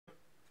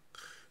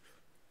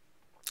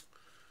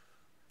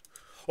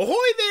Ahoy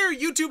there,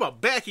 YouTube! I'm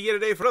back again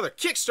today for another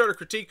Kickstarter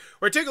critique,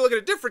 where I take a look at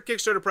a different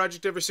Kickstarter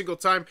project every single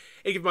time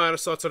and give my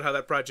honest thoughts on how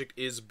that project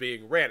is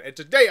being ran. And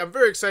today, I'm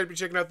very excited to be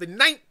checking out the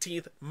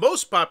 19th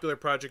most popular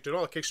project in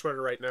all of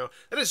Kickstarter right now.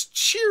 That is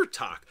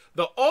CheerTok,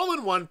 the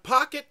all-in-one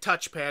pocket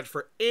touchpad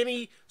for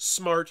any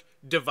smart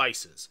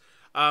devices.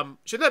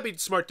 Should that be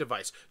smart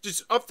device?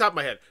 Just off the top of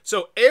my head.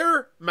 So,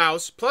 Air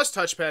mouse, plus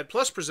touchpad,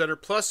 plus presenter,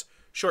 plus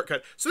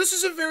shortcut. So this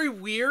is a very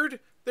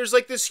weird... There's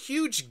like this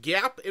huge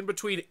gap in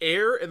between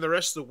Air and the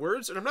rest of the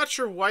words, and I'm not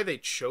sure why they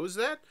chose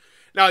that.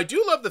 Now, I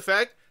do love the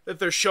fact that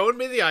they're showing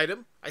me the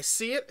item. I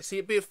see it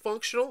being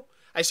functional.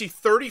 I see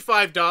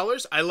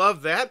 $35. I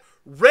love that.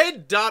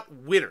 Red dot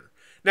winner.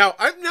 Now,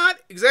 I'm not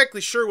exactly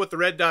sure what the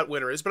red dot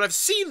winner is, but I've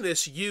seen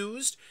this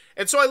used,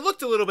 and so I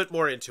looked a little bit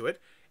more into it,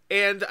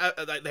 and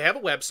they have a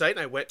website, and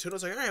I went to it, and I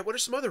was like, all right, what are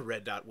some other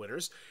red dot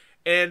winners?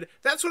 And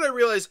that's when I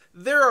realized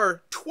there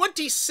are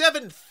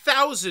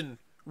 27,000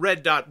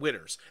 red dot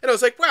winners. And I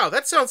was like, wow,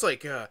 that sounds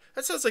like a lot.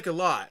 That sounds like a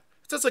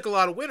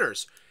lot of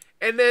winners.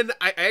 And then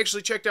I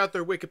actually checked out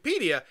their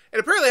Wikipedia, and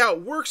apparently how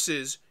it works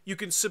is you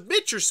can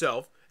submit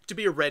yourself to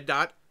be a red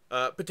dot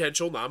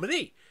potential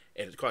nominee.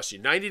 And it costs you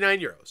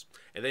 99 euros.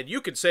 And then you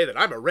can say that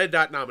I'm a red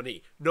dot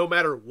nominee, no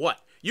matter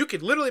what. You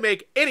can literally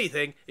make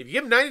anything. If you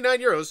give them 99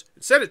 euros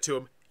and send it to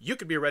them, you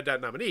can be a red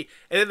dot nominee.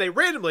 And then they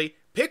randomly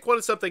pick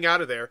something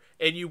out of there,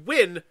 and you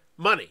win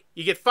money.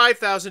 You get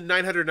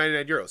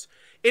 5,999 euros.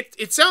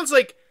 It sounds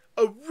like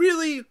a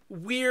really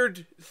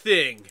weird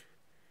thing.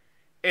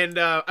 And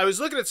I was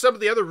looking at some of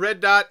the other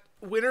red dot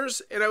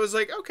winners, and I was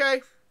like,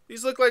 okay,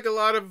 these look like a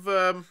lot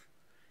of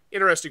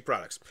interesting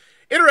products.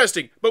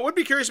 Interesting, but would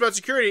be curious about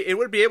security and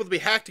would be able to be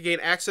hacked to gain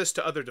access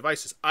to other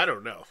devices. I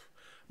don't know.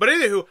 But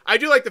anywho, I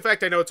do like the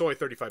fact I know it's only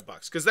 35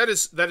 bucks, because that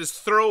is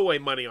throwaway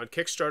money on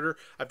Kickstarter.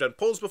 I've done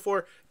polls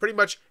before. Pretty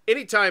much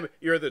anytime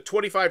you're in the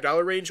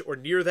 $25 range or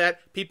near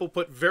that, people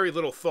put very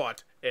little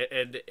thought.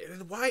 And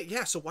why?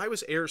 Yeah, so why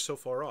was Air so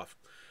far off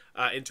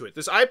into it?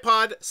 This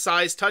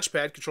iPod-sized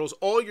touchpad controls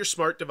all your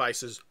smart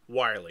devices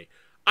wirelessly.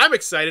 I'm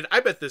excited. I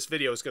bet this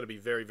video is going to be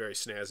very, very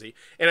snazzy.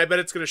 And I bet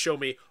it's going to show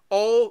me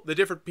all the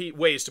different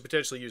ways to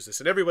potentially use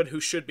this. And everyone who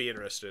should be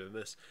interested in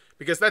this.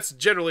 Because that's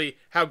generally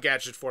how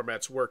gadget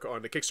formats work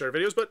on the Kickstarter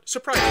videos. But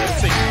surprise,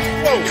 let's see.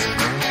 Whoa!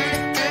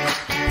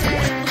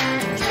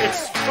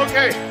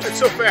 Okay, it's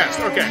so fast.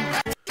 Okay.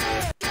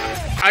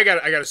 I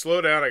gotta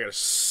slow down.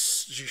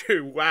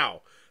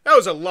 Wow. That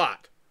was a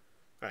lot.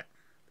 All right.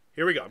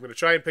 Here we go. I'm going to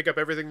try and pick up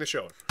everything they're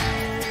showing.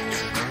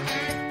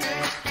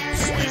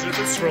 Use it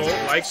to scroll,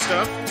 like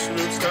stuff,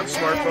 smooth stuff,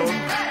 smartphone,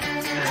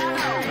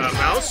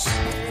 mouse,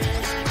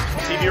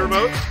 TV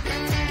remote,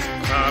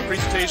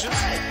 presentations,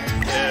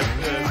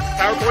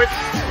 PowerPoint,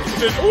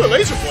 oh, a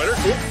laser pointer,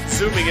 cool,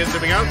 zooming in,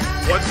 zooming out,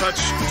 one touch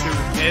to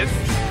end,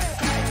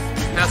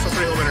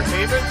 hassle-free home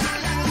entertainment,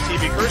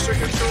 TV cursor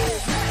control,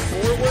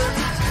 forward,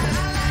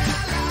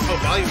 oh,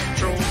 volume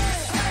control.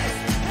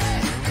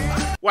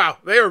 Wow,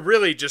 they are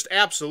really just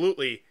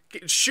absolutely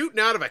shooting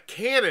out of a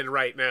cannon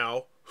right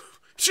now.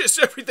 Just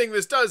everything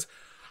this does.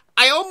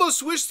 I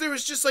almost wish there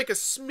was just like a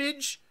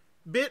smidge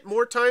bit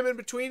more time in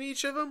between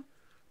each of them.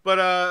 But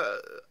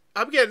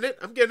I'm getting it.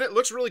 It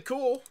looks really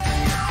cool.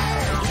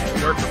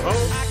 Work from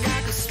home.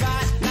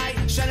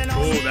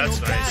 Oh, that's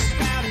nice.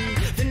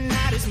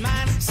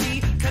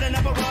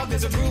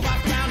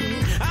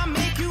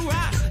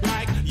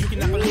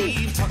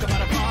 Talk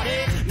about a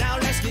party. Now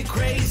let's get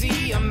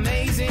crazy.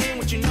 Amazing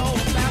what you know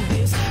about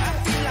this. I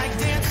feel like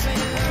dancing.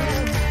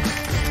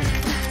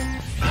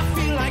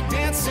 Like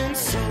dancing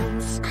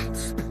souls.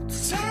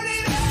 Turn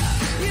it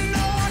up, you know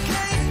I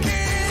can't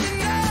get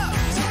enough.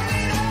 Turn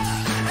it up,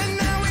 and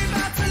now we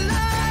about to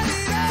light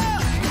it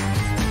up.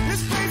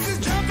 This place is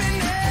jumping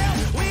now,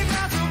 we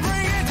about to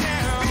bring it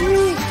down.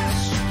 Ooh.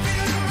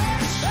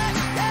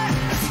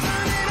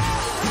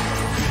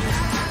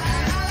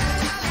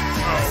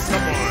 Oh,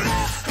 come on.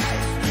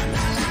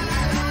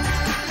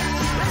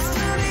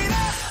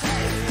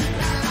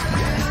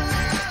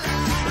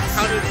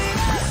 How did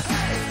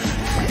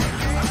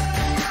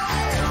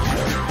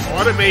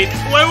automate?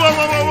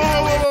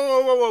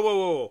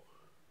 Whoa!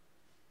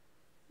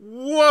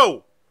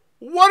 Whoa!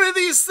 One of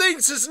these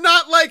things is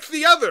not like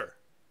the other.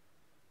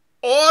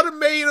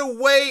 Automate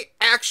away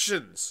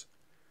actions.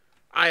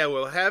 I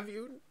will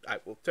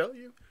tell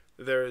you,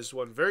 there is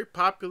one very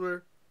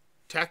popular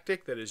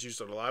tactic that is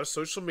used on a lot of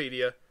social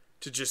media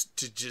to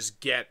just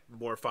get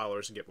more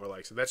followers and get more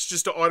likes, and that's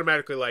just to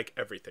automatically like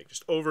everything,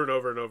 just over and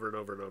over and over and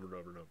over and over and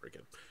over and over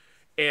again.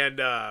 And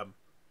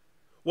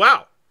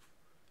wow.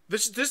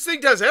 This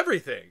thing does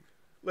everything.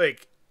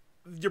 Like,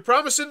 you're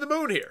promising the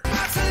moon here.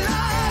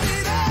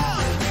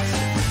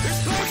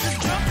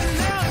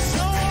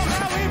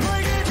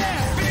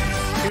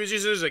 He was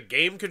using it as a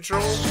game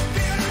control.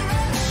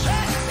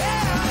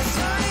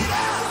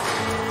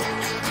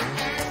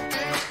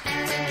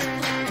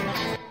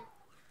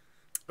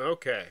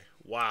 Okay.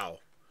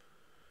 Wow.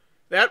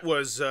 That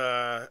was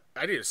I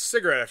need a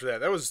cigarette after that.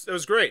 That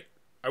was great.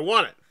 I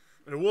want it.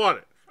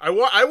 I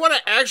want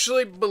to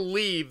actually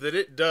believe that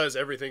it does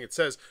everything it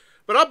says.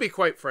 But I'll be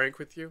quite frank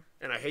with you,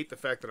 and I hate the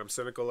fact that I'm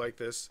cynical like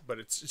this, but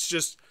it's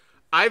just,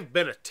 I've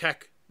been a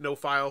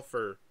technophile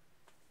for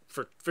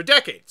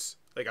decades.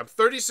 Like, I'm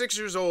 36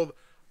 years old.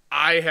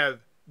 I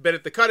have been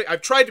at the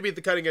I've tried to be at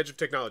the cutting edge of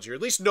technology, or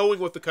at least knowing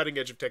what the cutting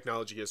edge of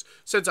technology is,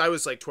 since I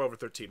was like 12 or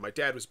 13. My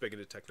dad was big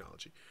into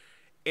technology.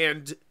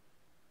 And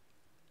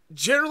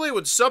generally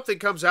when something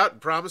comes out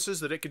and promises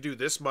that it can do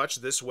this much,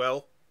 this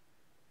well,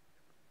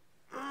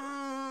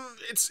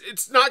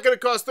 it's not going to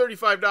cost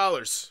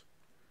 $35.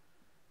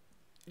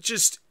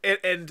 Just,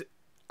 and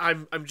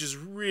I'm just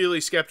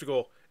really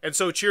skeptical. And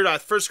so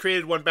Cheerdot first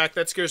created one back.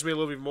 That scares me a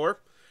little bit more.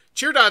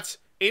 Cheerdot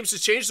aims to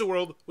change the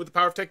world with the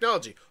power of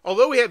technology.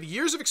 Although we have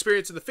years of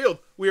experience in the field,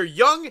 we are a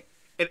young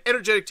and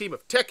energetic team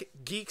of tech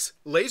geeks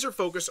laser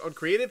focused on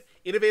creative,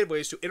 innovative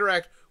ways to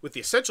interact with the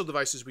essential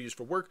devices we use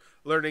for work,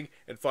 learning,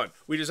 and fun.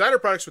 We design our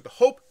products with the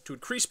hope to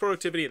increase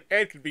productivity and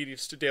add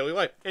convenience to daily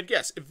life. And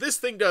yes, if this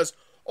thing does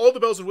all the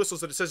bells and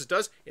whistles that it says it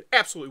does, it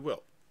absolutely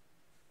will.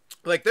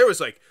 Like, there was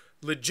like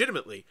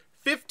legitimately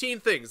 15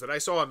 things that I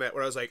saw on that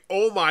where I was like,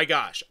 oh my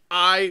gosh,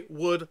 I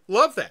would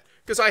love that.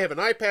 Because I have an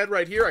iPad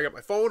right here, I got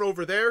my phone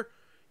over there,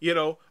 you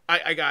know,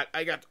 I got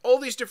all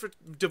these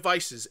different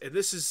devices, and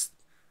this is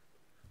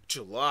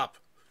Jalop.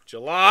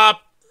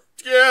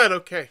 Yeah,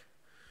 okay.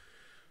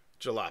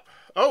 Jalop.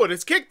 Oh, and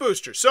it's Kick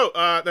Booster. So,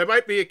 there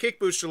might be a Kick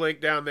Booster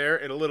link down there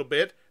in a little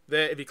bit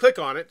that if you click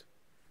on it,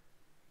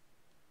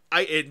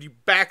 and you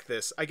back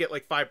this, I get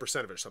like 5%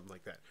 of it or something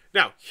like that.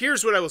 Now,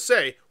 here's what I will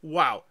say.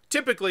 Wow.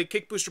 Typically,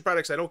 Kick Booster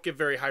products, I don't give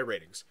very high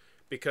ratings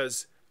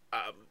because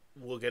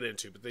we'll get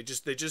into, but they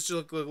just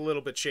look a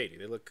little bit shady.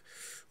 They look,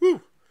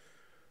 whew.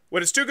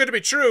 When it's too good to be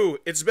true,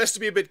 it's best to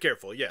be a bit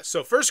careful. Yes.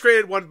 So first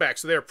created one back.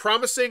 So they're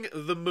promising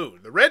the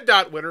moon. The Red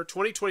Dot winner,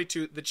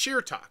 2022, the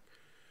CheerTok.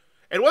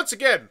 And once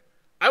again,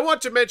 I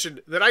want to mention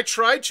that I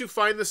tried to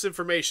find this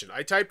information.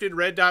 I typed in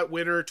Red Dot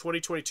winner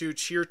 2022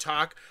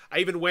 CheerTok. I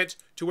even went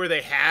to where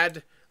they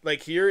had,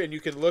 like here, and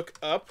you can look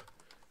up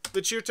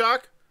the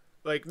CheerTok.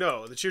 Like,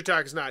 no, the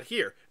CheerTok is not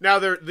here. Now,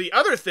 the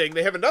other thing,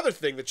 they have another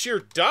thing, the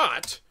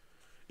Cheerdot.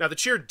 Now, the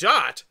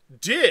Cheerdot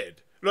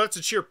did, no, that's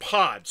a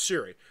CheerPod,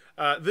 sorry.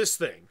 This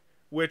thing,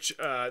 which,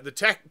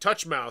 the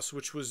touch mouse,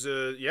 which was,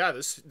 yeah,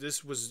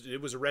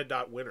 it was a Red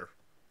Dot winner.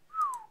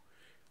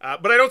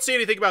 But I don't see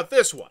anything about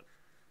this one.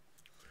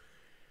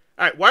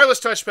 All right, wireless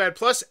touchpad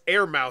plus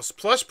air mouse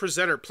plus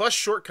presenter plus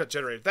shortcut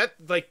generator. That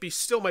like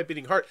still my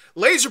beating heart.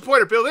 Laser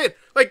pointer built in.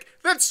 Like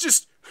that's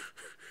just.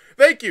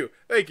 Thank you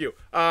for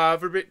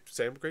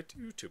saying I'm a great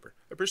YouTuber.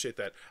 I appreciate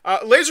that.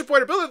 Laser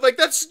pointer built in. Like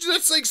that's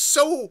like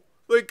so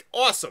like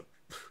awesome.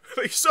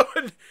 Like so.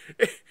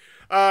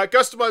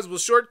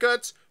 Customizable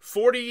shortcuts.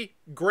 40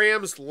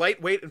 grams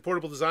lightweight and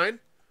portable design.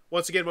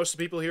 Once again, most of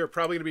the people here are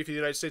probably going to be from the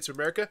United States of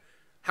America.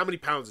 How many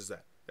pounds is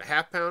that? A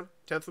half pound?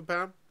 Tenth of a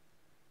pound?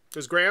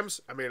 Because grams,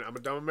 I mean, I'm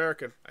a dumb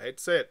American. I hate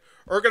to say it.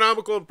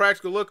 Ergonomical and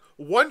practical look.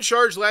 One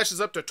charge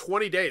lasts up to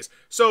 20 days.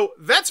 So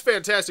that's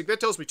fantastic. That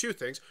tells me two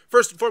things.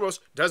 First and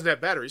foremost, doesn't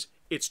have batteries.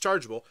 It's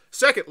chargeable.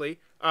 Secondly,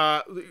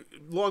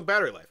 long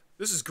battery life.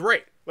 This is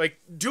great. Like,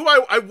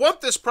 I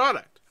want this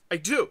product. I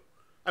do.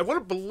 I want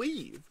to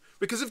believe.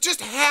 Because if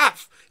just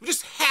half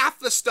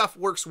the stuff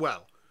works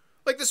well,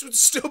 like this would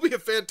still be a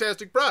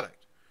fantastic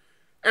product.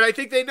 And I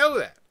think they know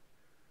that.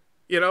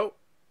 You know,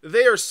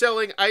 they are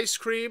selling ice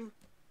cream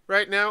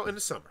right now in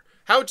the summer.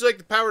 How would you like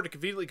the power to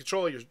conveniently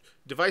control your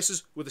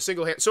devices with a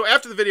single hand? So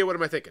after the video, what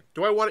am I thinking?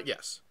 Do I want it?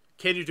 Yes.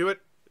 Can you do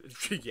it?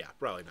 Yeah,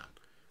 probably not.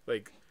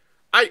 Like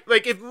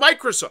if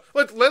Microsoft,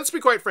 let's be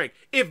quite frank,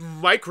 if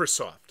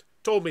Microsoft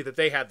told me that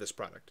they had this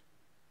product,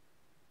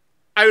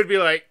 I would be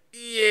like,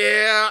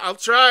 yeah, I'll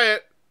try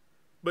it.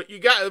 But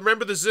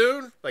remember the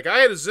Zune? Like I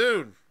had a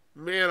Zune.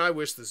 Man, I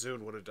wish the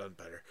Zune would have done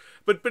better.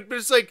 But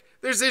it's like,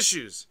 there's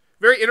issues.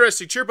 Very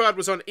interesting. CheerPod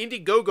was on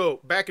Indiegogo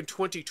back in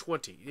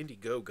 2020.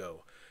 Indiegogo.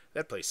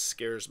 That place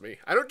scares me.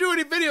 I don't do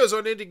any videos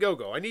on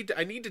Indiegogo.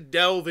 I need to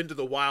delve into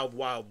the wild,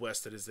 wild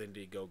west that is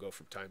Indiegogo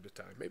from time to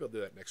time. Maybe I'll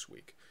do that next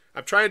week.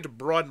 I'm trying to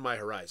broaden my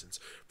horizons.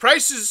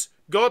 Prices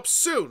go up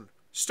soon,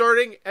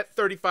 starting at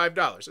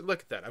 $35. And look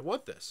at that. I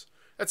want this.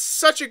 That's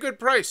such a good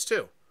price,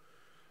 too.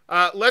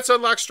 Let's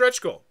unlock stretch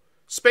goal.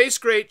 Space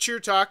Gray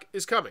CheerTok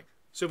is coming.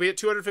 So we hit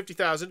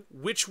 250,000,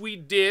 which we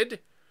did.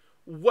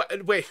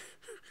 What? Wait.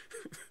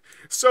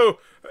 So,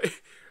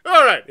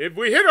 all right, if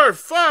we hit our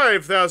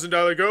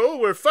 $5,000 goal,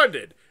 we're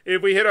funded.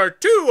 If we hit our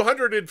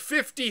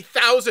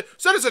 $250,000,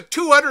 so that's a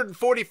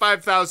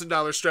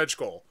 $245,000 stretch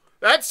goal.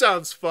 That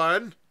sounds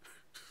fun.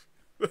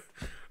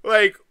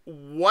 Like,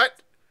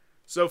 what?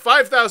 So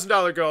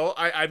 $5,000 goal,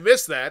 I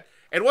missed that.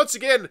 And once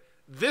again,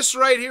 this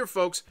right here,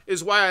 folks,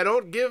 is why I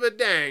don't give a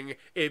dang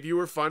if you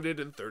were funded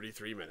in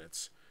 33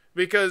 minutes.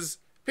 Because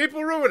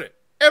people ruin it.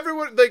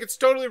 Everyone, like, it's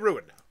totally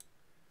ruined now.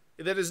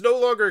 That is no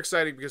longer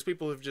exciting because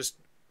people have just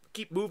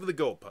keep moving the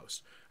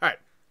goalpost. All right.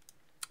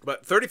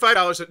 But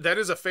 $35, that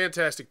is a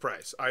fantastic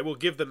price. I will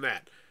give them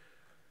that.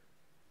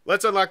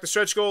 Let's unlock the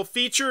stretch goal.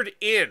 Featured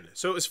in.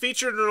 So it was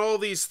featured in all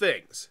these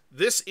things.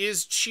 This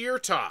is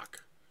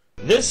CheerTok.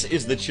 This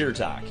is the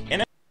CheerTok.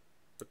 And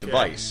okay.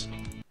 Device.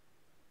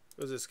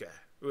 Who's this guy?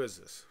 Who is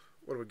this?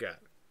 What do we got?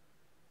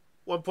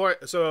 1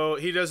 point. So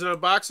he does an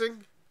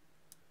unboxing.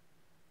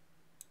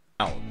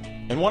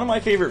 And one of my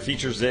favorite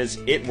features is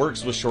it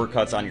works with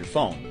shortcuts on your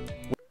phone.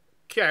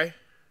 Okay.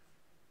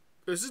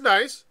 This is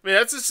nice. I mean,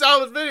 that's a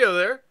solid video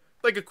there.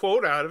 Like a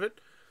quote out of it.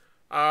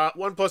 1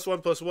 +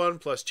 1 + 1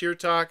 plus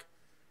CheerTok.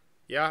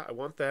 Yeah, I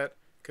want that.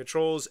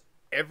 Controls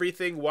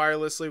everything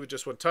wirelessly with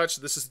just one touch.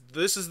 This is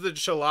the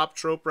Jalop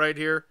trope right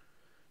here.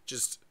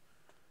 Just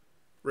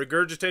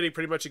regurgitating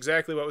pretty much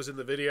exactly what was in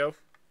the video,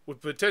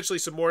 with potentially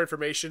some more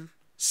information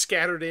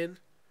scattered in.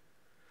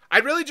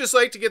 I'd really just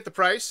like to get the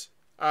price.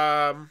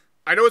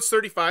 I know it's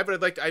 $35,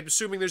 but I'm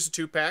assuming there's a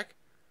 2-pack,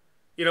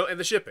 you know, and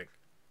the shipping.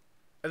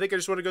 I think I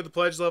just want to go to the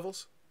pledge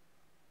levels.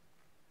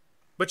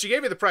 But you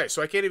gave me the price,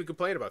 so I can't even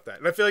complain about that.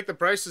 And I feel like the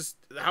price is,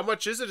 how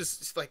much is it?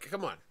 It's like,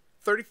 come on,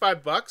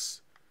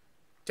 $35.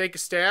 Take a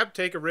stab,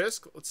 take a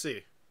risk. Let's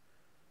see.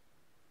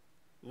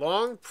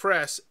 Long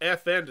press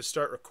FN to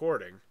start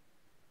recording.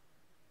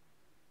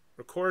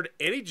 Record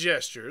any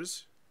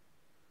gestures.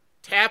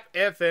 Tap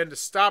FN to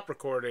stop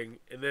recording,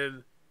 and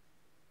then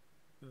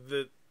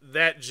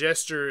that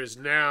gesture is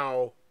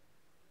now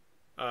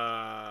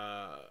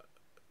the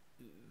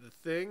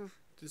thing.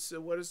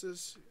 What is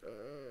this?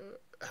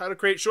 How to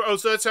create short. Oh,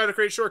 so that's how to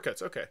create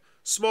shortcuts. Okay.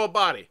 Small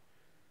body,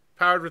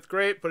 powered with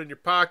great. Put in your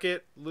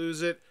pocket.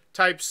 Lose it.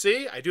 Type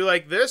C. I do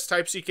like this.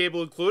 Type C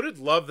cable included.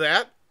 Love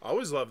that.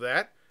 Always love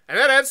that. And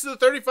that adds to the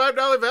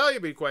 $35 value,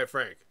 to be quite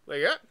frank. Like,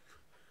 yeah.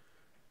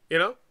 You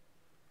know?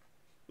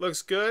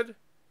 Looks good.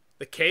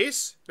 The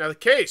case. Now, the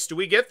case. Do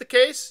we get the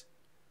case?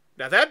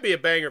 Now, that'd be a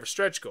banger of a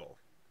stretch goal.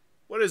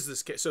 What is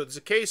this case? So, there's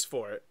a case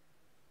for it.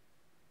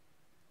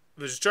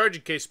 There's a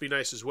charging case to be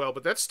nice as well,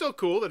 but that's still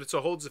cool that it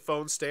holds the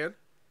phone stand.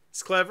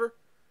 It's clever.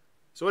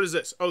 So, what is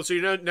this? Oh, so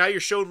now you're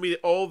showing me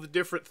all the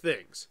different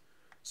things.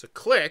 So,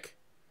 click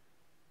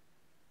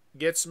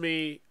gets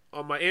me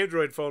on my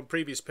Android phone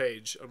previous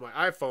page, on my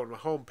iPhone, my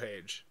home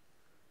page,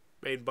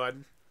 main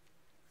button.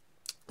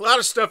 A lot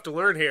of stuff to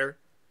learn here.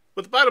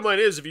 But the bottom line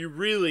is, if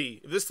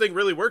this thing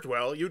really worked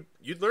well, you'd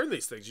learn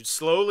these things. You'd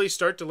slowly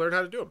start to learn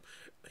how to do them.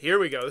 Here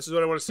we go. This is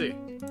what I want to see.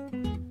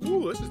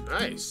 Ooh, this is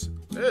nice.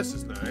 This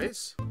is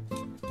nice.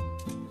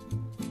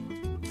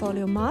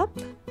 Volume up,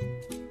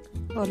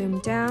 volume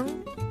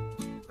down.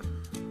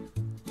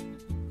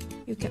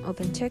 You can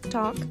open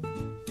TikTok.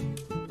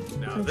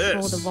 Now Control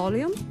this. the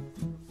volume.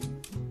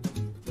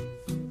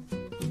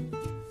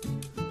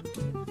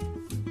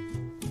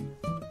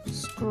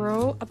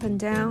 Scroll up and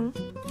down.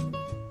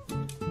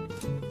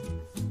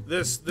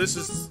 This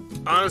is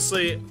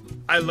honestly,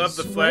 I love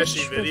the flashy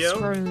Switch with video.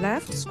 Scrolling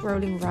left,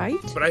 scrolling right.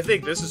 But I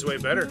think this is way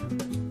better.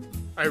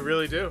 I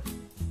really do.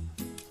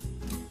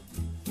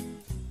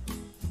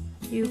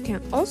 You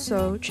can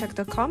also check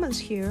the comments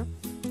here.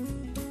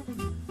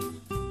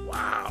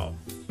 Wow.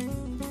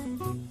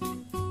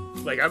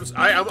 Like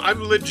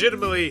I'm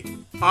legitimately,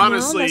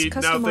 honestly,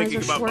 now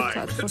thinking about buying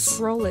shortcut for this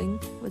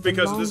scrolling with because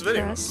the of long this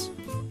video. press.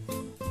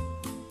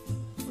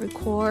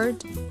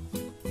 Record.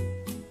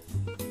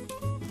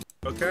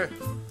 Okay.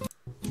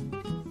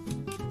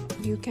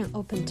 You can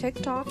open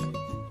TikTok.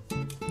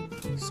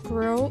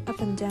 Scroll up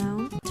and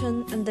down,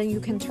 and then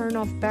you can turn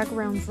off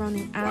background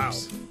running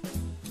apps. Wow.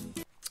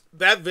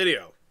 That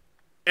video,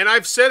 and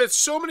I've said it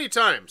so many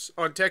times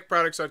on tech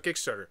products on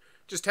Kickstarter,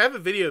 just have a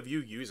video of you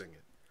using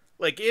it.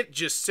 Like, it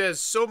just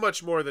says so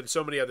much more than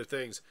so many other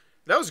things.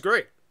 That was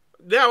great.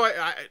 Now,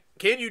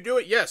 can you do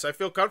it? Yes, I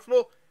feel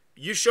comfortable.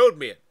 You showed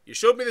me it. You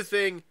showed me the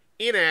thing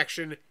in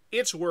action.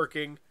 It's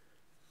working.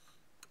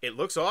 It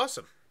looks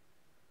awesome.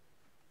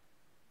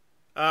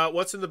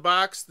 What's in the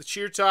box? The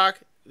CheerTok,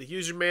 the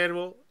user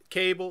manual,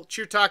 cable,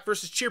 CheerTok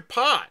versus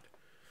CheerPod.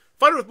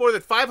 Funded with more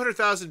than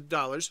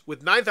 $500,000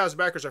 with 9,000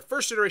 backers, our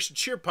first iteration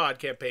CheerPod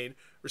campaign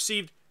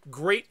received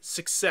great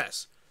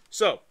success.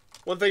 So,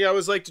 one thing I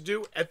always like to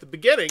do at the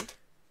beginning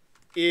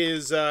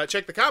is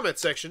check the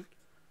comments section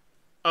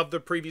of the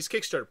previous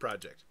Kickstarter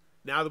project.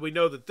 Now that we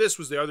know that this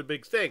was the other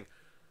big thing,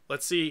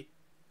 let's see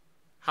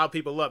how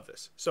people love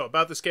this. So,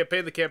 about this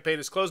campaign, the campaign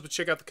is closed, but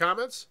check out the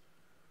comments.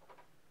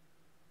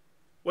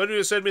 When will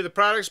you send me the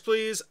products,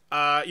 please?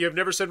 You have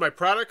never sent my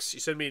products. You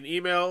send me an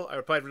email. I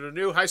replied with a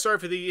new. Hi, sorry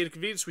for the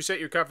inconvenience. We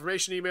sent your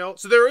confirmation email.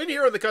 So they're in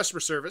here on the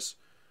customer service.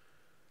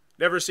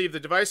 Never received the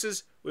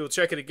devices. We will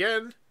check it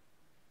again.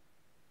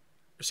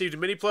 Received a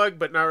mini plug,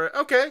 but not...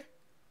 Okay.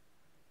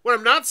 What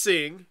I'm not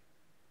seeing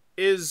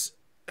is...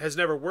 has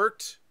never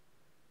worked.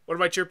 One of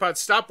my CheerPods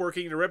stopped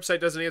working. Your website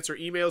doesn't answer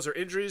emails or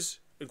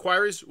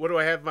inquiries. What do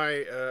I have my...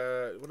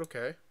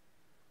 okay.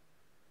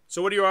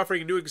 So what are you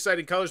offering? New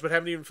exciting colors, but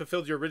haven't even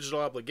fulfilled your original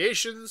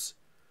obligations.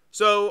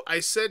 So I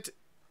said,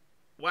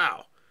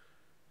 wow.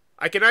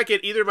 I cannot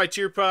get either of my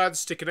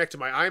CheerPods to connect to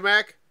my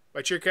iMac.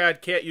 My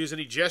CheerPod can't use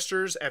any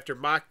gestures after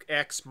Mach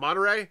X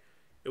Monterey.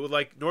 It would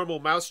like normal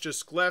mouse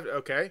just left.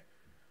 Okay.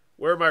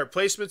 Where are my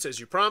replacements as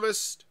you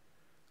promised?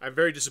 I'm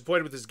very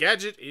disappointed with this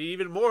gadget, and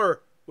even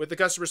more with the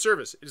customer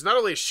service. It is not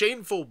only a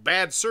shameful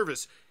bad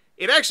service,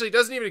 it actually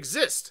doesn't even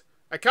exist.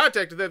 I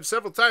contacted them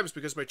several times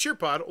because my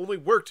CheerPod only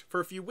worked for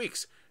a few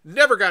weeks.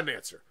 Never got an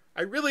answer.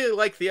 I really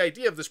like the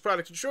idea of this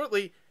product and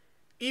shortly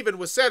even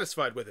was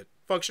satisfied with it,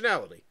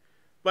 functionality.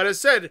 But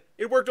as said,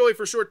 it worked only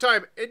for a short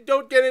time and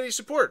don't get any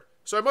support.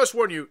 So I must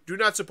warn you, do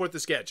not support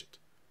this gadget.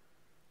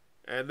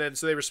 And then,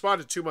 so they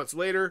responded 2 months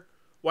later.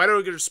 Why don't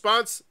I get a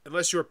response?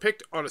 Unless you were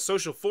picked on a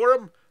social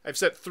forum. I've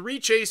sent 3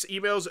 chase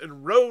emails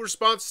and no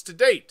responses to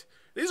date.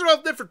 These are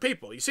all different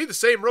people. You see the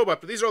same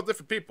robot, but these are all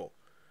different people.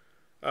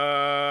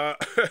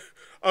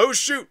 Oh,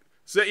 shoot.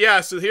 So,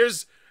 yeah, so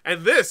here's,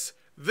 and this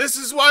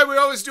is why we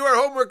always do our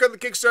homework on the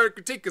Kickstarter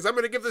critique, because I'm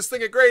going to give this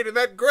thing a grade, and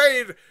that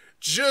grade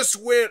just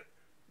went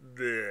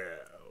down.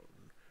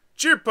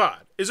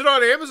 CheerPod. Is it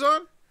on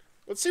Amazon?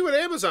 Let's see what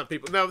Amazon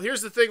people... Now,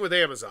 here's the thing with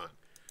Amazon.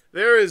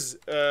 There is,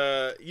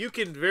 you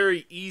can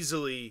very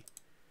easily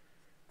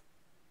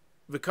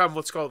become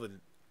what's called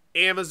an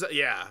Amazon...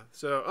 Yeah,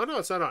 so, oh no,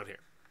 it's not on here.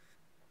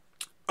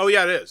 Oh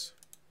yeah, it is.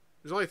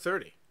 There's only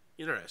 30.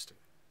 Interesting.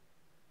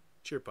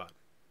 CheerPod.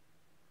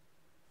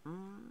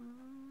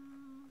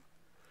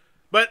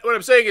 But what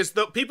I'm saying is,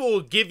 people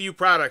will give you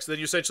products, then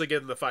you essentially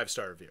give them the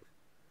 5-star review.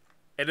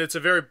 And it's a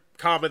very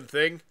common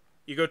thing.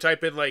 You go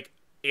type in, like,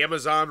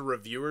 Amazon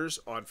reviewers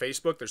on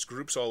Facebook. There's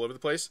groups all over the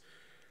place.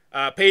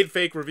 Paid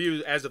fake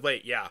reviews as of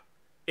late, yeah.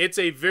 It's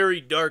a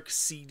very dark,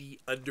 seedy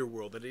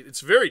underworld, and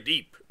it's very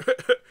deep.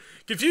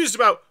 Confused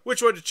about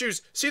which one to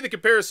choose? See the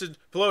comparison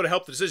below to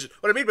help the decision.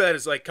 What I mean by that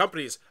is, like,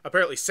 companies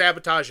apparently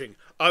sabotaging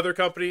other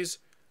companies.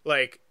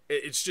 Like,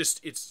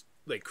 it's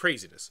like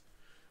craziness.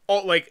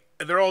 All, like,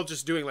 and they're all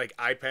just doing, like,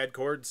 iPad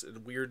cords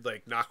and weird,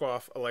 like,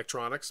 knockoff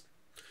electronics.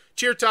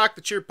 CheerTok,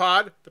 the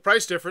CheerPod, the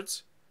price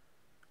difference.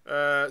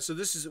 So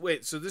this is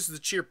the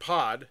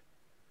CheerPod.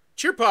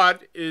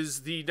 CheerPod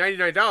is the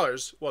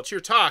 $99, while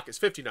CheerTok is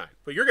 $59.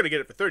 But you're going to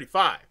get it for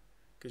 $35,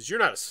 because you're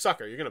not a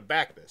sucker. You're going to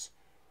back this.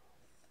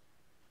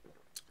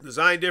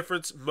 Design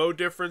difference, mode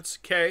difference,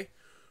 K.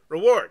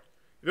 Reward.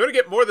 If you want to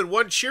get more than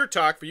one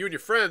CheerTok for you and your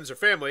friends or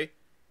family,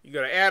 you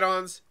go to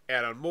add-ons,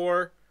 add on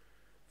more.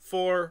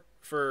 4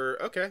 for,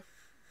 okay.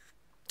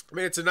 I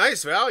mean, it's a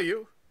nice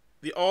value.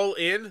 The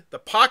all-in, the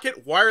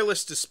pocket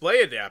wireless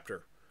display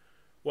adapter.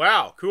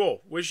 Wow,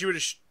 cool. Wish you would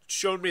have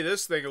shown me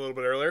this thing a little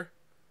bit earlier.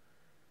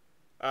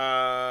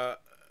 All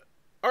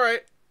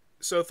right.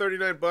 So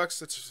 $39.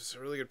 That's a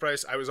really good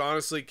price. I was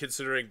honestly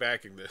considering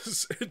backing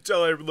this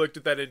until I looked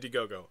at that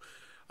Indiegogo.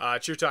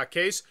 CheerTok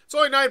case. It's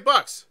only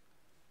 $9.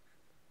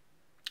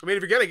 I mean,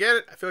 if you're gonna get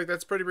it, I feel like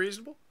that's pretty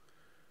reasonable.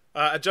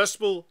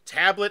 Adjustable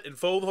tablet and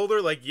phone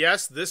holder. Like,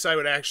 yes, this I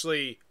would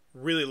actually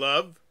really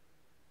love.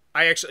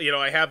 I actually,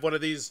 I have one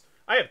of these.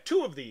 I have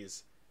 2 of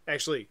these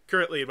actually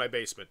currently in my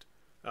basement.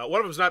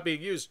 One of them's not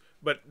being used,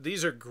 but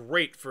these are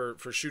great for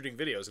shooting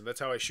videos, and that's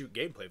how I shoot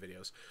gameplay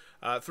videos.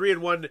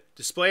 3-in-1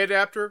 display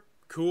adapter,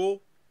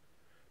 cool.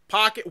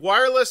 Pocket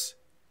wireless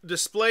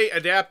display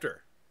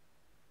adapter.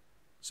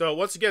 So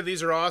once again,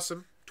 these are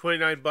awesome.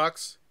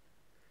 $29.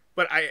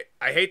 But I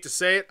hate to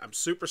say it, I'm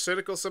super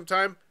cynical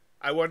sometimes.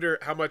 I wonder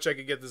how much I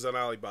could get this on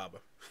Alibaba.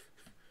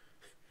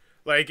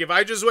 Like, if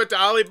I just went to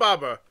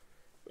Alibaba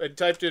and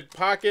typed in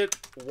pocket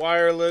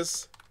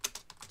wireless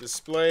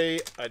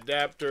display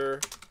adapter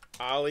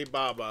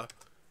Alibaba,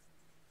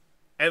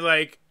 and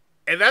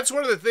that's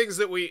one of the things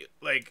that we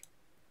like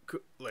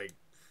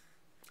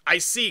I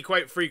see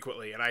quite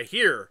frequently, and I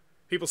hear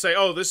people say,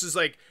 oh, this is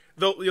like,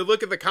 you'll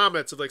look at the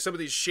comments of like some of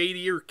these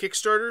shadier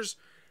Kickstarters,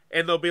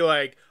 and they'll be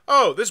like,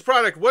 oh, this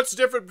product, what's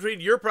different between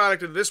your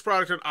product and this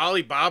product on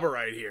Alibaba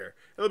right here?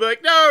 And they'll be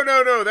like, no,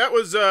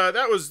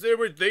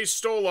 they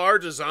stole our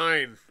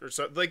design or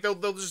something. Like,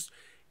 they'll just,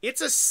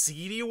 it's a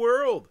seedy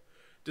world.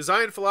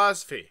 Design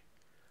philosophy.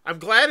 I'm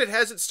glad it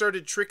hasn't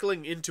started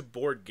trickling into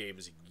board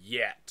games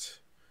yet.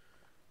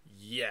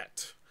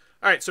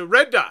 All right, so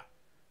Red Dot.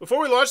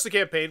 Before we launched the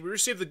campaign, we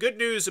received the good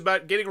news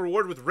about getting a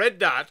reward with Red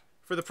Dot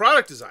for the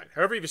product design.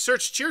 However, if you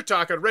search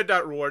CheerTok on Red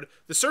Dot reward,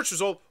 the search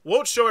result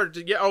won't show it.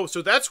 Oh,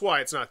 so that's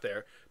why it's not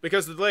there,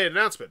 because of the delayed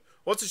announcement.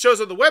 Once it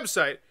shows on the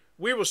website,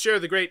 we will share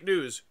the great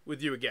news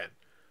with you again.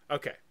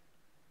 Okay,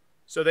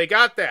 so they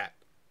got that.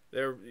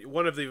 They're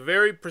one of the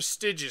very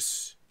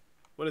prestigious,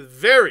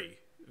 the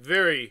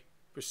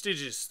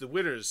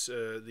winners,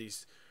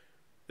 the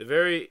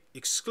very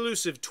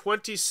exclusive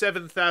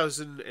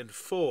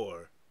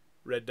 27,004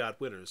 Red Dot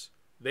winners.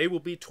 They will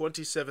be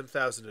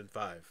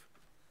 27,005.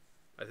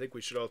 I think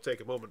we should all take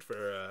a moment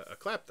for a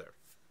clap there.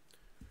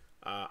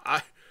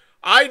 I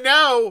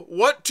now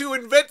want to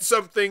invent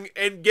something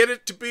and get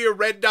it to be a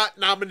Red Dot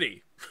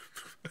nominee.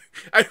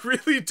 I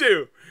really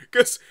do,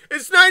 because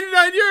it's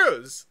 99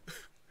 euros.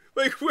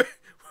 Like,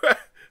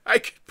 I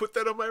could put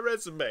that on my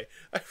resume.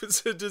 I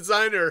was a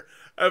designer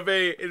of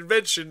a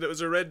invention that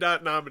was a Red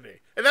Dot nominee.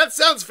 And that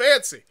sounds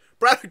fancy.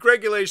 Product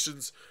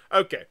regulations.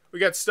 Okay, we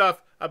got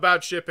stuff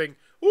about shipping.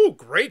 Ooh,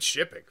 great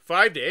shipping.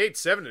 5 to 8,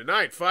 7 to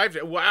 9, 5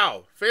 to...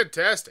 Wow,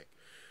 fantastic.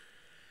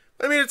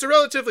 I mean, it's a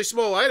relatively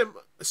small item.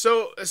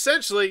 So,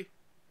 essentially,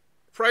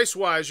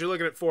 price-wise, you're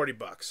looking at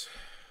 $40.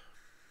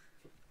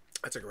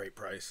 That's a great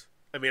price.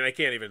 I mean, I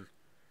can't even...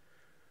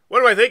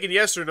 What am I thinking,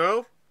 yes or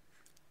no?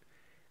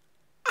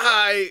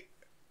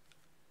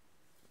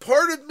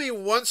 Part of me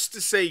wants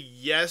to say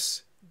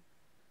yes,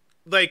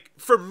 like,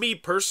 for me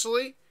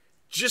personally,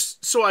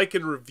 just so I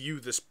can review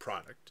this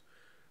product.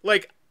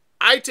 Like,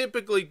 I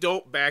typically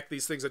don't back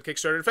these things on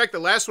Kickstarter. In fact, the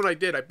last one I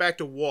did, I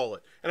backed a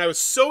wallet. And I was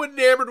so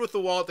enamored with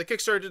the wallet that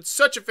Kickstarter did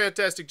such a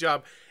fantastic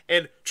job.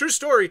 And true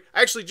story,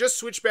 I actually just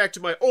switched back to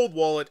my old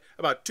wallet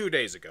about 2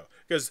 days ago.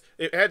 Because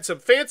it had some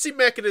fancy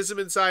mechanism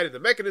inside, and the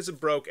mechanism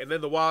broke, and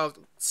then the wallet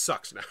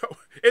sucks now.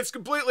 It's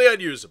completely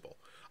unusable.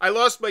 I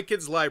lost my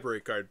kid's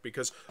library card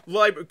because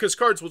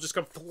cards will just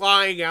come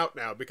flying out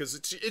now because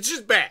it's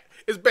just bad.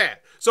 It's bad.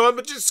 So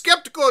I'm just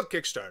skeptical on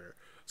Kickstarter.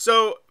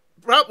 So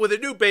with a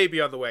new baby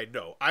on the way,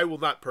 no, I will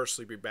not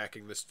personally be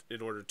backing this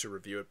in order to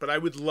review it, but I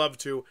would love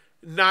to.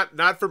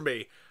 Not for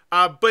me.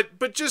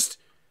 But just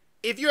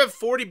if you have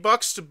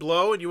 $40 to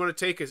blow and you want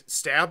to take a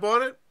stab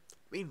on it,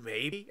 I mean,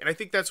 maybe. And I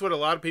think that's what a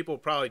lot of people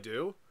probably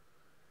do.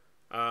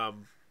 Let's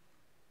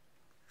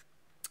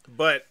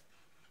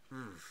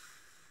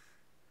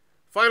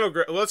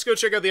go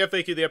check out the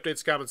FAQ, the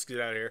updates, comments, get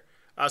out of here.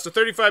 So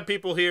 35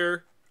 people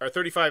here, or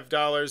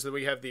 $35. Then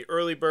we have the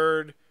early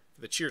bird,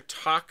 the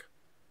CheerTok,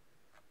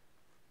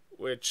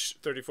 which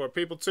 34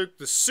 people took.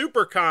 The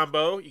super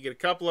combo, you get a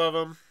couple of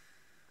them.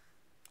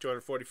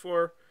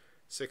 244,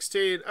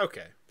 16.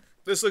 Okay.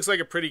 This looks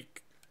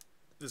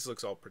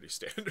all pretty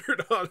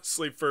standard,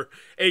 honestly, for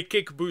a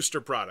Kick Booster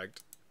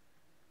product.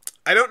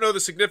 I don't know the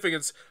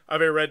significance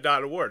of a Red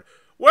Dot Award.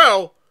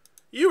 Well,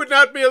 you would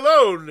not be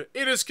alone.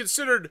 It is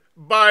considered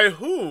by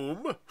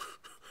whom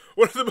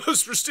one of the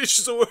most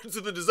prestigious awards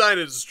in the design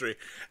industry.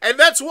 And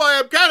that's why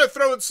I'm kind of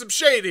throwing some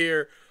shade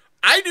here.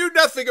 I knew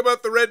nothing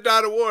about the Red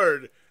Dot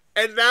Award.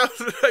 And now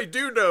that I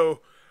do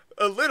know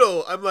a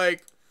little, I'm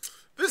like,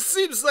 this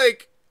seems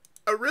like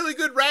a really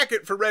good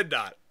racket for Red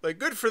Dot. Like,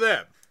 good for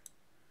them.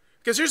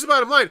 Because here's the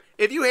bottom line.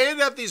 If you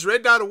hand out these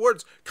Red Dot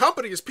Awards,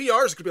 companies,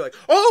 PRs could be like,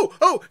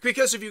 oh,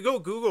 because if you go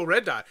Google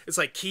Red Dot, it's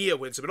like Kia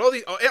wins them. And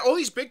all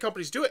these big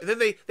companies do it. And then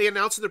they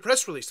announce in their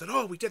press release that,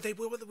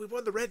 we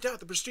won the Red Dot,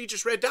 the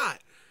prestigious Red Dot.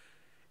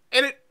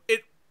 And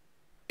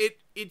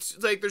it's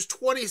like there's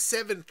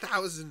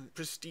 27,000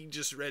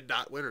 prestigious Red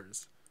Dot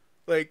winners.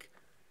 Like,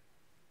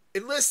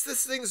 unless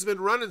this thing's been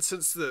running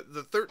since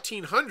the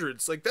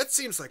 1300s, like, that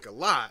seems like a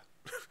lot.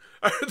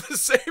 Are the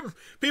same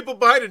people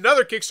behind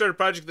another Kickstarter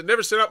project that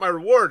never sent out my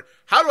reward?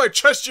 How do I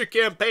trust your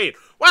campaign?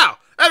 Wow,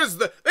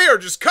 they are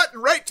just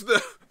cutting right to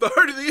the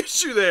heart of the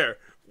issue there.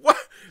 What?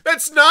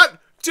 That's not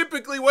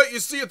typically what you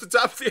see at the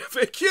top of the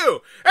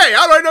FAQ. Hey,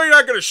 how do I know you're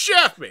not going to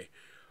shaft me?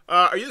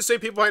 Are you the same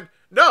people behind?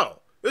 No.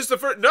 This is the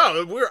first.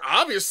 No, we're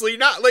obviously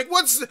not. Like,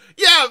 what's the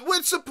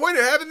point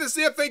of having this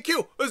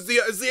FAQ? Is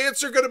the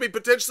answer going to be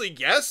potentially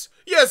yes?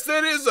 Yes,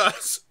 that is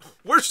us.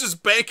 We're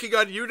just banking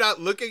on you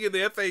not looking in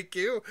the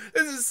FAQ.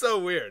 This is so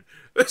weird.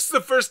 This is the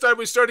first time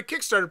we started a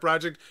Kickstarter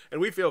project, and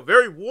we feel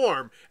very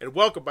warm and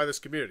welcomed by this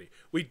community.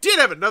 We did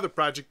have another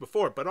project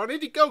before, but on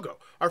Indiegogo,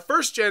 our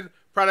first-gen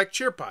product,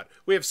 CheerPod.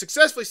 We have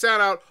successfully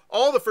sent out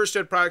all the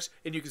first-gen products,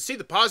 and you can see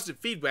the positive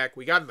feedback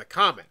we got in the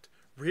comment.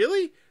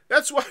 Really?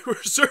 That's why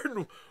we're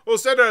certain we'll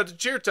send it out to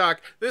CheerTok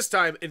this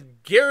time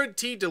and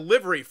guarantee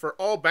delivery for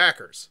all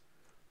backers.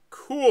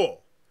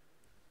 Cool.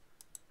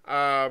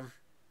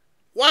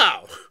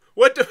 Wow.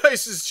 What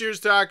device is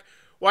CheerTok?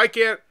 Why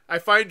can't I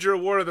find your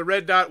award on the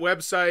Red Dot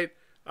website?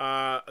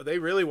 They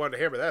really wanted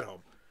to hammer that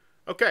home.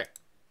 Okay.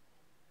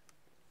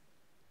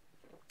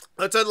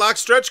 Let's unlock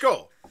stretch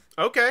goal.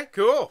 Okay,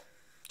 cool.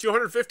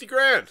 250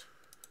 grand.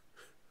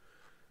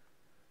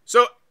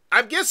 So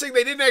I'm guessing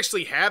they didn't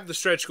actually have the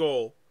stretch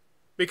goal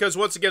because,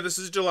 once again, this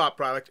is a Jalop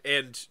product,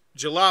 and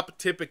Jalop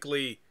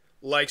typically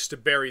likes to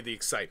bury the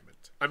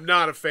excitement. I'm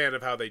not a fan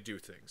of how they do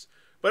things.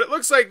 But it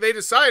looks like they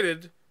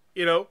decided,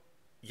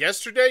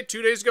 yesterday,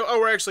 2 days ago,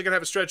 we're actually going to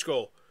have a stretch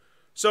goal.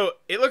 So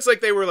it looks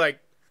like they were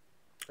like,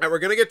 all right, we're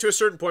going to get to a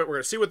certain point. We're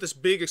going to see what this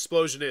big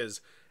explosion is.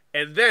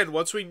 And then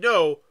once we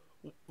know,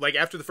 like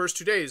after the first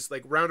 2 days,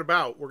 like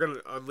roundabout, we're going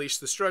to unleash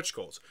the stretch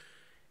goals.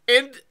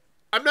 And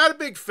I'm not a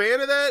big fan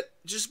of that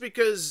just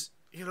because,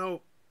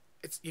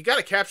 you got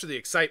to capture the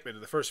excitement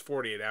in the first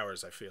 48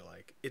 hours, I feel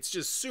like. It's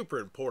just super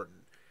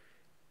important.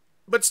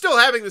 But still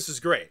having this is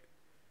great.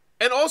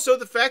 And also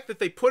the fact that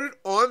they put it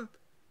on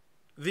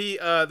the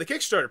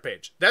Kickstarter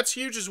page. That's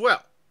huge as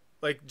well.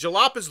 Like,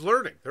 Jalop is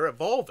learning. They're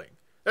evolving.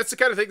 That's the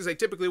kind of things they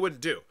typically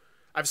wouldn't do.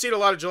 I've seen a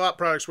lot of Jalop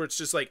products where it's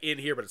just like in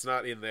here, but it's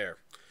not in there.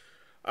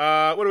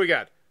 What do we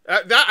got?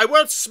 I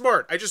was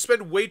smart. I just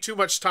spend way too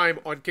much time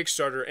on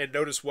Kickstarter and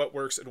notice what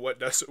works and what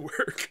doesn't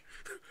work.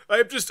 I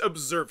am just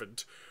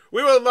observant.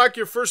 We will unlock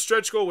your first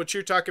stretch goal when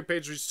CheerTok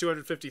campaigns reach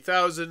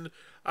 250,000.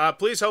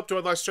 Please help to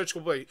unlock stretch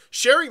goal by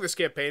sharing this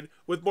campaign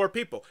with more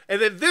people.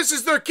 And then this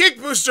is their Kick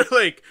Booster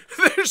link.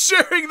 They're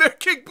sharing their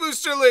Kick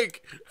Booster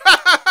link.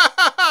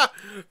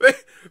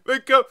 they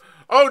go.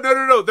 Oh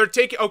no. They're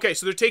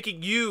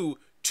taking you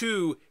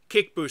to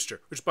Kick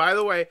Booster. Which, by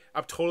the way,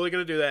 I'm totally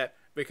gonna do that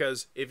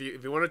because if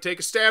you want to take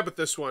a stab at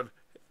this one,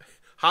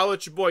 holla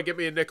at your boy. Get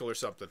me a nickel or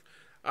something.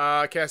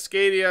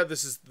 Cascadia,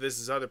 this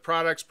is other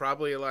products,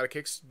 probably a lot of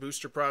Kick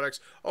Booster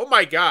products. Oh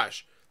my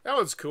gosh, that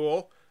one's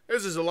cool.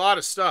 This is a lot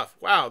of stuff.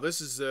 Wow,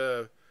 this is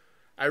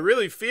I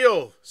really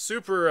feel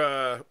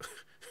super,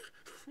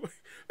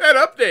 that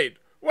update.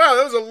 Wow,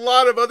 that was a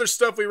lot of other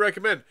stuff we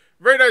recommend.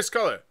 Very nice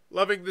color.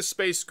 Loving the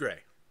space gray.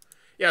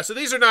 Yeah, so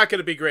these are not going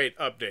to be great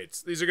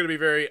updates. These are going to be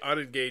very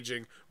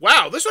unengaging.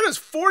 Wow, this one has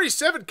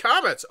 47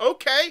 comments.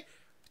 Okay.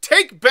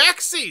 Take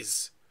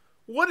backsies.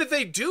 What did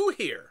they do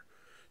here?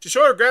 To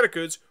show our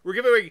gratitude, we're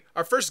giving away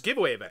our first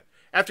giveaway event.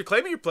 After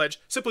claiming your pledge,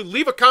 simply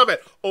leave a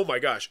comment. Oh my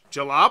gosh.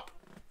 Jalop?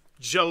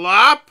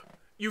 Jalop?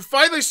 You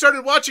finally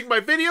started watching my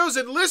videos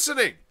and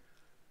listening.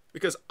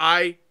 Because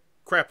I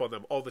crap on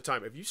them all the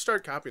time. If you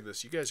start copying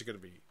this, you guys are going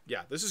to be...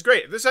 Yeah, this is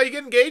great. This is how you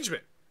get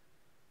engagement.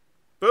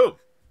 Boom.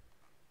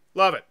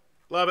 Love it.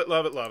 Love it,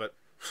 love it, love it.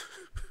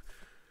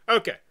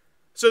 Okay.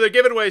 So they're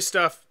giving away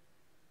stuff.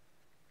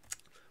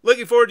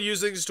 Looking forward to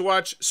using these to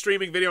watch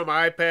streaming video on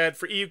my iPad.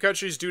 For EU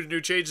countries, due to new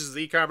changes in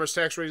the e-commerce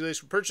tax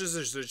regulation for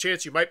purchases, there's a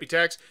chance you might be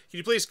taxed. Can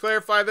you please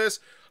clarify this?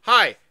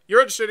 Hi, your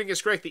understanding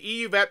is correct. The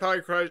EU VAT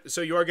policy,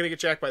 so you are going to get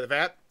jacked by the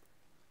VAT.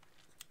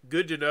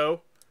 Good to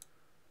know.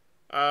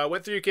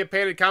 Went through your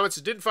campaign and comments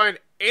and didn't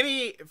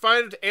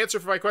find answer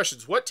for my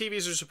questions. What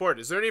TVs are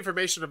supported? Is there any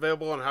information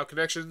available on how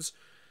connections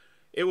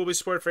it will be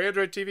supported for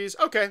Android TVs?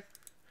 Okay.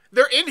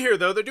 They're in here,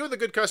 though. They're doing the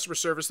good customer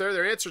service there.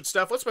 They're answering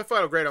stuff. What's my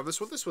final grade on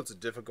this one? This one's a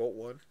difficult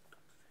one.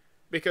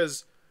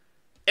 Because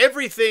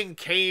everything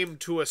came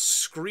to a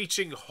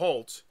screeching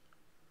halt.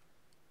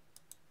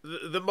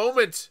 The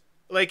moment,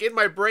 like, in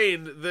my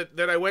brain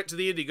that I went to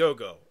the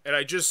Indiegogo and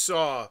I just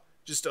saw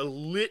just a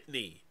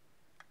litany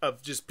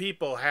of just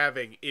people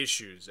having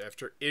issues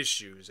after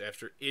issues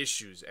after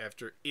issues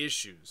after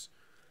issues.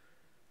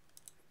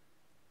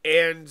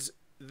 And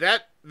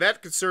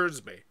that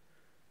concerns me.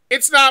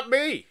 It's not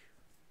me.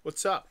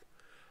 What's up?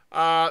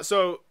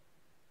 So,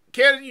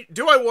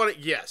 do I want it?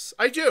 Yes,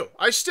 I do.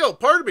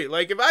 Part of me,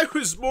 like, if I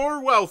was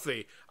more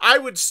wealthy, I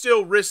would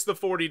still risk the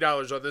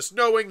 $40 on this,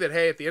 knowing that,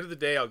 hey, at the end of the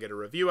day, I'll get a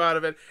review out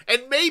of it,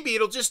 and maybe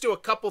it'll just do a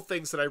couple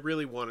things that I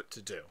really want it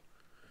to do.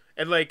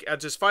 And, like, I'll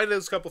just find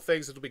those couple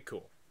things, it'll be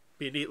cool.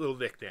 Be a neat little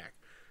knick-knack.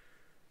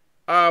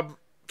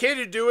 Can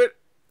you do it?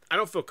 I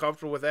don't feel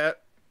comfortable with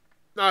that.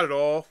 Not at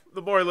all.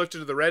 The more I looked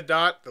into the red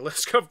dot, the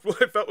less comfortable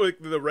I felt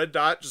with the red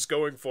dot just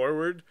going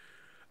forward.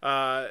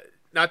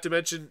 Not to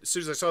mention, as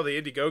soon as I saw the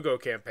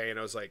Indiegogo campaign,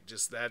 I was like,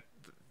 just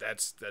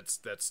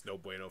that's no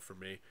bueno for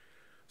me.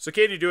 So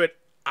can you do it?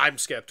 I'm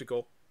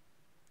skeptical.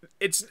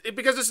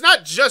 Because it's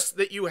not just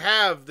that you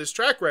have this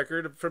track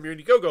record from your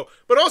Indiegogo,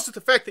 but also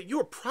the fact that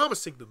you are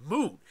promising the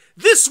moon.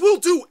 This will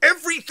do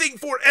everything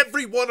for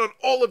everyone on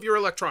all of your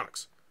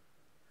electronics.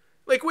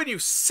 Like, when you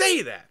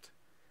say that,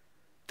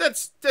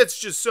 that's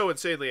just so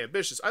insanely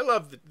ambitious. I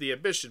love the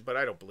ambition, but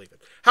I don't believe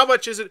it. How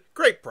much is it?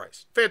 Great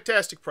price.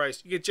 Fantastic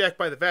price. You get jacked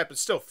by the VAT, but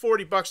still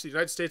 $40 to the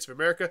United States of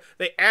America.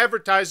 They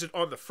advertise it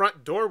on the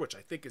front door, which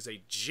I think is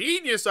a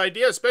genius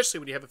idea, especially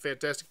when you have a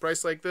fantastic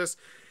price like this.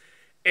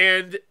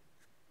 And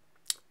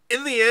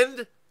in the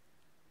end,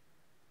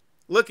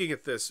 looking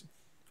at this,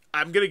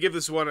 I'm going to give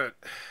this one a...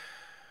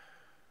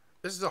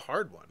 This is a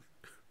hard one.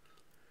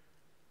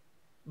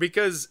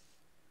 Because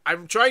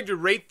I'm trying to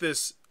rate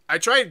this... I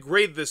try and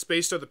grade this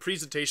based on the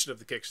presentation of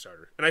the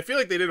Kickstarter. And I feel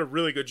like they did a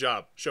really good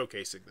job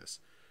showcasing this.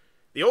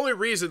 The only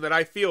reason that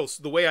I feel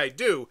the way I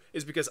do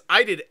is because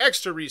I did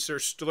extra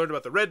research to learn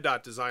about the Red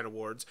Dot Design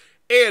Awards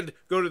and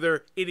go to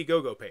their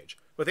Indiegogo page.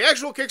 But the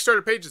actual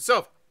Kickstarter page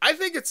itself, I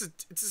think it's a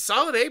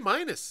solid A-.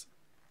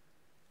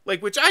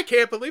 Like, which I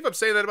can't believe I'm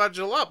saying that about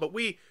it a lot, but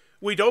we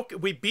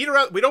don't beat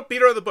around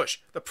the bush.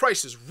 The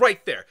price is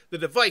right there. The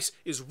device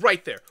is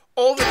right there.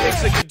 All the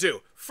things they can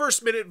do.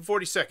 First minute and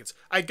 40 seconds.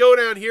 I go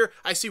down here.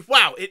 I see,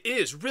 wow, it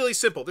is really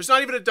simple. There's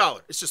not even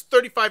 $1. It's just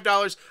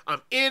 $35.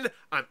 I'm in.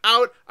 I'm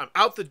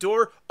out the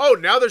door. Oh,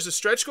 now there's a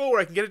stretch goal where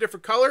I can get a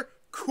different color.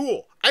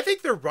 Cool. I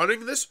think they're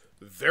running this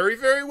very,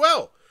 very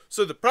well.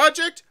 So the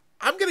project,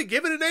 I'm going to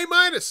give it an A-.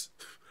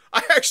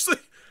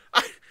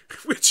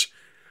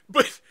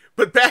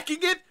 But backing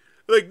it,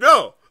 like,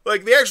 no.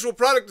 Like, the actual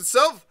product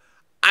itself,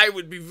 I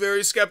would be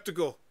very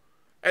skeptical.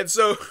 And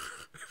so,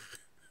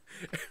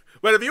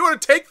 but if you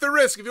want to take the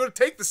risk, if you want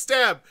to take the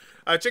stab,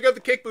 check out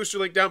the Kick Booster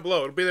link down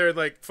below. It'll be there in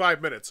like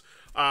 5 minutes.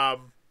 But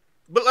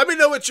let me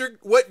know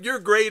what your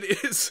grade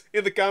is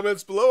in the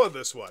comments below on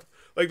this one.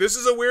 Like, this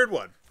is a weird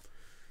one.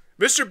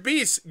 Mr.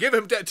 Beast, give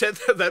him 10.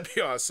 That'd be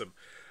awesome.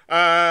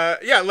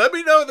 Yeah, let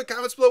me know in the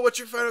comments below what's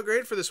your final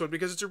grade for this one,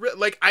 because it's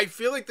I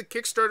feel like the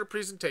Kickstarter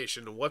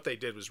presentation and what they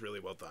did was really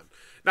well done.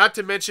 Not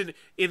to mention,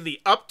 in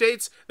the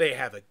updates, they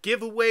have a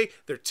giveaway.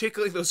 They're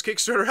tickling those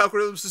Kickstarter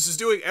algorithms. This is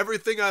doing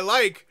everything I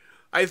like.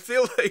 I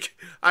feel like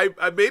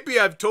maybe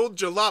I've told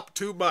Jalop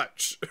too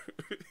much.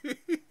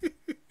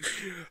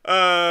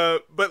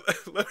 But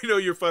let me know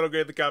your final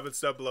grade in the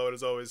comments down below, and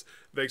as always,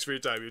 thanks for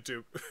your time,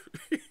 YouTube.